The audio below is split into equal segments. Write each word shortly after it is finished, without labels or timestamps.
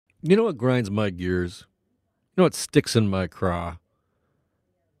You know what grinds my gears? You know what sticks in my craw?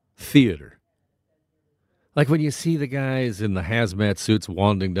 Theater. Like when you see the guys in the hazmat suits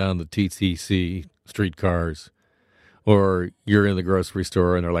wanding down the TTC streetcars, or you're in the grocery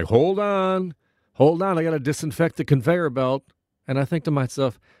store and they're like, hold on, I got to disinfect the conveyor belt. And I think to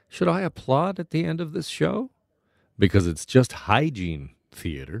myself, should I applaud at the end of this show? Because it's just hygiene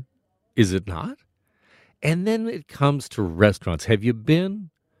theater, is it not? And then it comes to restaurants. Have you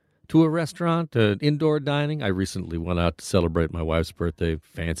been to a restaurant, indoor dining? I recently went out to celebrate my wife's birthday,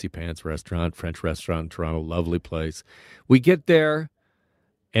 Fancy Pants restaurant, French restaurant in Toronto, lovely place. We get there,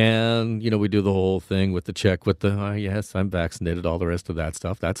 and, we do the whole thing with the check with the, yes, I'm vaccinated, all the rest of that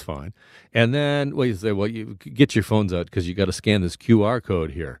stuff. That's fine. And then, you say, well, you get your phones out because you got to scan this QR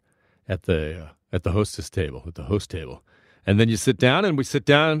code here at the hostess table, at the host table. And then you sit down, and we sit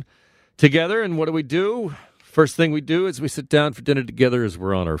down together, and what do we do? First thing we do is we sit down for dinner together as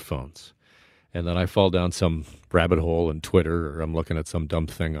we're on our phones. And then I fall down some rabbit hole in Twitter, or I'm looking at some dumb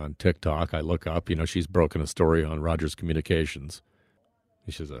thing on TikTok. I look up, she's broken a story on Rogers Communications.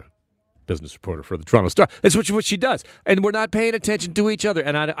 She's a business reporter for the Toronto Star. That's what she does. And we're not paying attention to each other.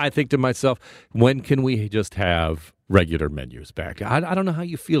 And I think to myself, when can we just have regular menus back? I don't know how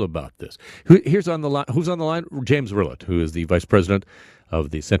you feel about this. Who's on the line? James Rillet, who is the Vice President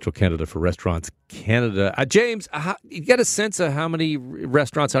of the Central Canada for Restaurants Canada. James, you get a sense of how many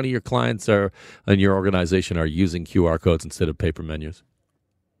restaurants, how many of your clients are in your organization are using QR codes instead of paper menus?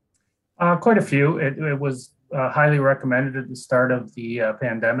 Quite a few. It was highly recommended at the start of the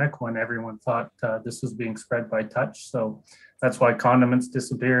pandemic when everyone thought this was being spread by touch. So that's why condiments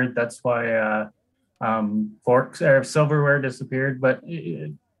disappeared. That's why forks or silverware disappeared. But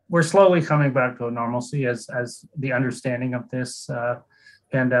we're slowly coming back to a normalcy as the understanding of this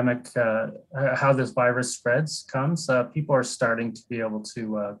pandemic, how this virus spreads comes. People are starting to be able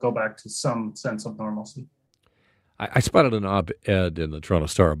to go back to some sense of normalcy. I spotted an op-ed in the Toronto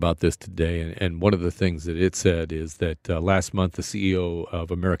Star about this today, and one of the things that it said is that last month the CEO of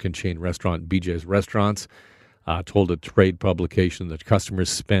American chain restaurant BJ's Restaurants told a trade publication that customers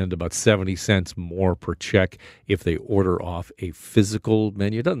spend about 70 cents more per check if they order off a physical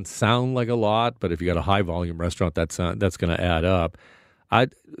menu. It doesn't sound like a lot, but if you got a high-volume restaurant, that's going to add up.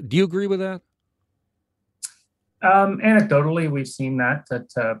 Do you agree with that? Anecdotally, we've seen that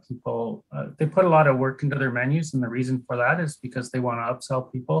people they put a lot of work into their menus, and the reason for that is because they want to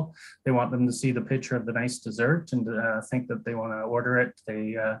upsell people. They want them to see the picture of the nice dessert and think that they want to order it.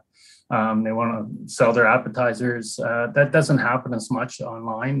 They want to sell their appetizers. That doesn't happen as much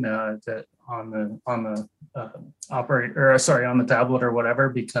online on the on the tablet or whatever,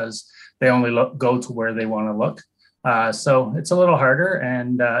 because they only go to where they want to look. So it's a little harder,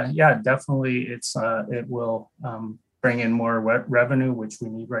 and definitely it will bring in more revenue, which we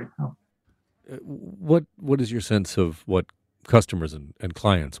need right now. What is your sense of what customers and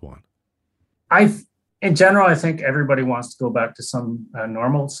clients want? In general, I think everybody wants to go back to some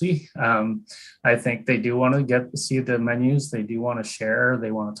normalcy. I think they do want to get to see the menus. They do want to share.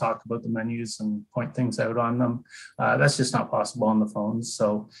 They want to talk about the menus and point things out on them. That's just not possible on the phones.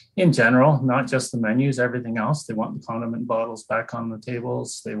 So in general, not just the menus, everything else. They want the condiment bottles back on the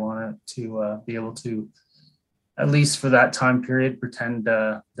tables. They want it to be able to, at least for that time period, pretend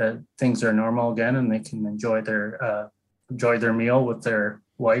that things are normal again, and they can enjoy their meal with their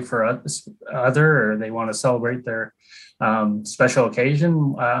wife or other, or they want to celebrate their special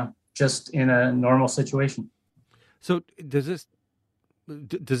occasion just in a normal situation. So does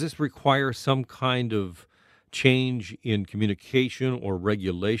this require some kind of change in communication or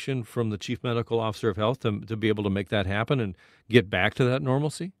regulation from the Chief Medical Officer of Health to be able to make that happen and get back to that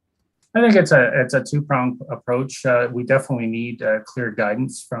normalcy? I think it's a two-pronged approach. We definitely need clear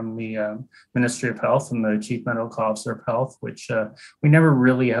guidance from the Ministry of Health and the Chief Medical Officer of Health, which we never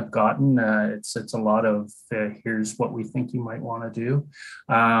really have gotten. It's a lot of here's what we think you might want to do,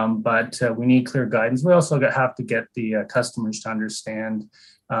 but we need clear guidance. We also have to get the customers to understand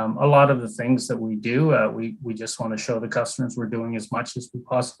a lot of the things that we do. We just want to show the customers we're doing as much as we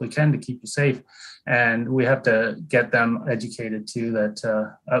possibly can to keep you safe, and we have to get them educated too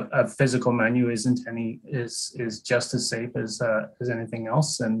that a physical menu is just as safe as anything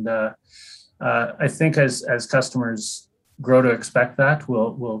else. And I think as customers grow to expect that,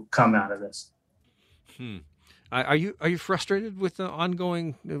 we'll come out of this. Are you frustrated with the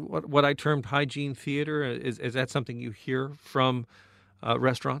ongoing what I termed hygiene theater? Is that something you hear from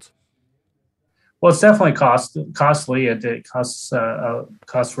restaurants? Well, it's definitely costly. It costs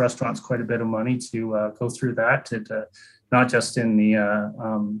restaurants quite a bit of money to go through that. not just in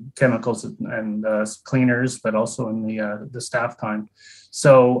the chemicals and cleaners, but also in the staff time.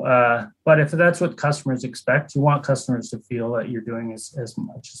 So, but if that's what customers expect, you want customers to feel that you're doing as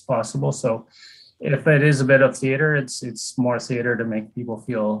much as possible. So if it is a bit of theater, it's more theater to make people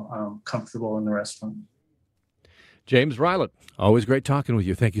feel comfortable in the restaurant. James Rylett, always great talking with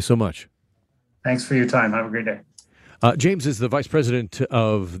you. Thank you so much. Thanks for your time. Have a great day. James is the vice president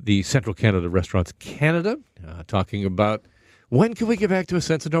of the Central Canada Restaurants Canada, talking about when can we get back to a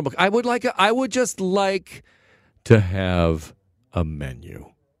sense of normal. I would just like to have a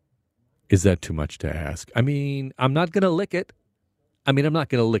menu. Is that too much to ask? I mean, I'm not going to lick it. I'm not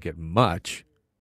going to lick it much.